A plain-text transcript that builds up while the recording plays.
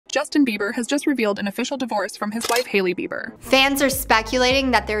Justin Bieber has just revealed an official divorce from his wife Hailey Bieber. Fans are speculating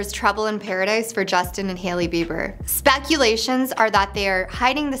that there's trouble in paradise for Justin and Hailey Bieber. Speculations are that they are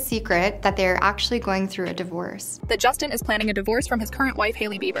hiding the secret that they are actually going through a divorce. That Justin is planning a divorce from his current wife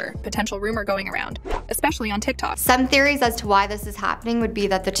Hailey Bieber, potential rumor going around, especially on TikTok. Some theories as to why this is happening would be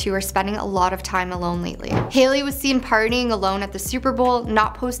that the two are spending a lot of time alone lately. Hailey was seen partying alone at the Super Bowl,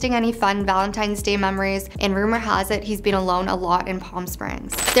 not posting any fun Valentine's Day memories, and rumor has it he's been alone a lot in Palm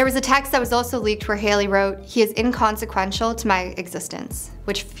Springs. There was a text that was also leaked where Hailey wrote, "He is inconsequential to my existence,"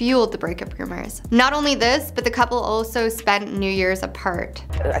 which fueled the breakup rumors. Not only this, but the couple also spent New Year's apart.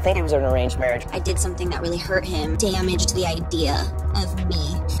 I think it was an arranged marriage. I did something that really hurt him, damaged the idea of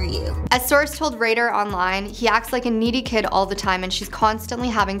me for you. A source told Radar Online, he acts like a needy kid all the time and she's constantly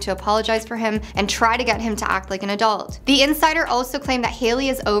having to apologize for him and try to get him to act like an adult. The insider also claimed that Hailey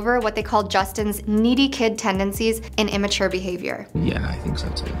is over what they called Justin's needy kid tendencies and immature behavior. Yeah, I think so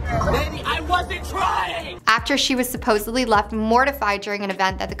too. Baby, I wasn't trying! After she was supposedly left mortified during an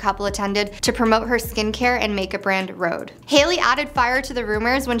event that the couple attended to promote her skincare and makeup brand Rhode. Hailey added fire to the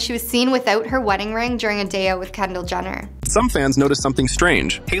rumors when she was seen without her wedding ring during a day out with Kendall Jenner. Some fans noticed something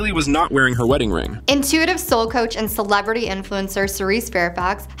strange. Hailey was not wearing her wedding ring. Intuitive soul coach and celebrity influencer Cerise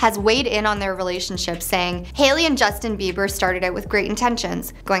Fairfax has weighed in on their relationship, saying, Hailey and Justin Bieber started out with great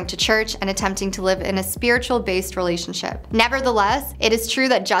intentions, going to church and attempting to live in a spiritual-based relationship. Nevertheless, it is true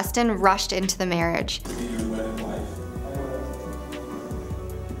that Justin rushed into the marriage.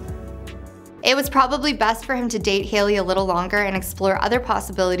 It was probably best for him to date Hailey a little longer and explore other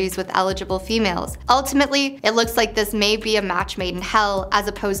possibilities with eligible females. Ultimately, it looks like this may be a match made in hell as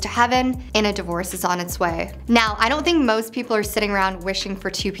opposed to heaven, and a divorce is on its way. Now, I don't think most people are sitting around wishing for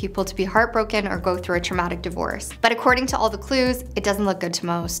two people to be heartbroken or go through a traumatic divorce, but according to all the clues, it doesn't look good to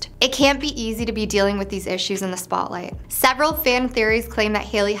most. It can't be easy to be dealing with these issues in the spotlight. Several fan theories claim that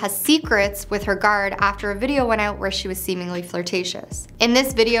Hailey has secrets with her guard after a video went out where she was seemingly flirtatious. In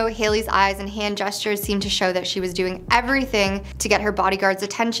this video, Hailey's eyes and hand gestures seemed to show that she was doing everything to get her bodyguard's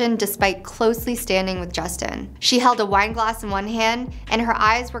attention despite closely standing with Justin. She held a wine glass in one hand and her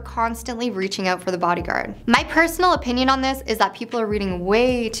eyes were constantly reaching out for the bodyguard. My personal opinion on this is that people are reading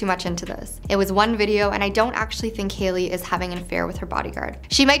way too much into this. It was one video and I don't actually think Hailey is having an affair with her bodyguard.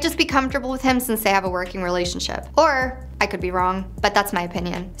 She might just be comfortable with him since they have a working relationship. Or I could be wrong, but that's my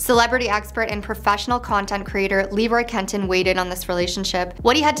opinion. Celebrity expert and professional content creator Leroy Kenton weighed in on this relationship.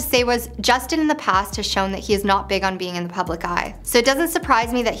 What he had to say was, Justin in the past has shown that he is not big on being in the public eye. So it doesn't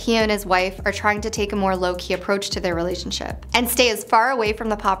surprise me that he and his wife are trying to take a more low-key approach to their relationship and stay as far away from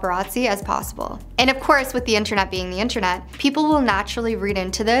the paparazzi as possible. And of course, with the internet being the internet, people will naturally read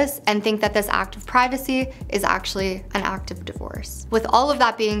into this and think that this act of privacy is actually an act of divorce. With all of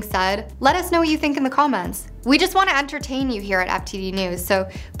that being said, let us know what you think in the comments. We just want to entertain you here at FTD News, so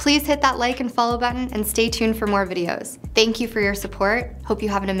please hit that like and follow button and stay tuned for more videos. Thank you for your support. Hope you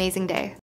have an amazing day.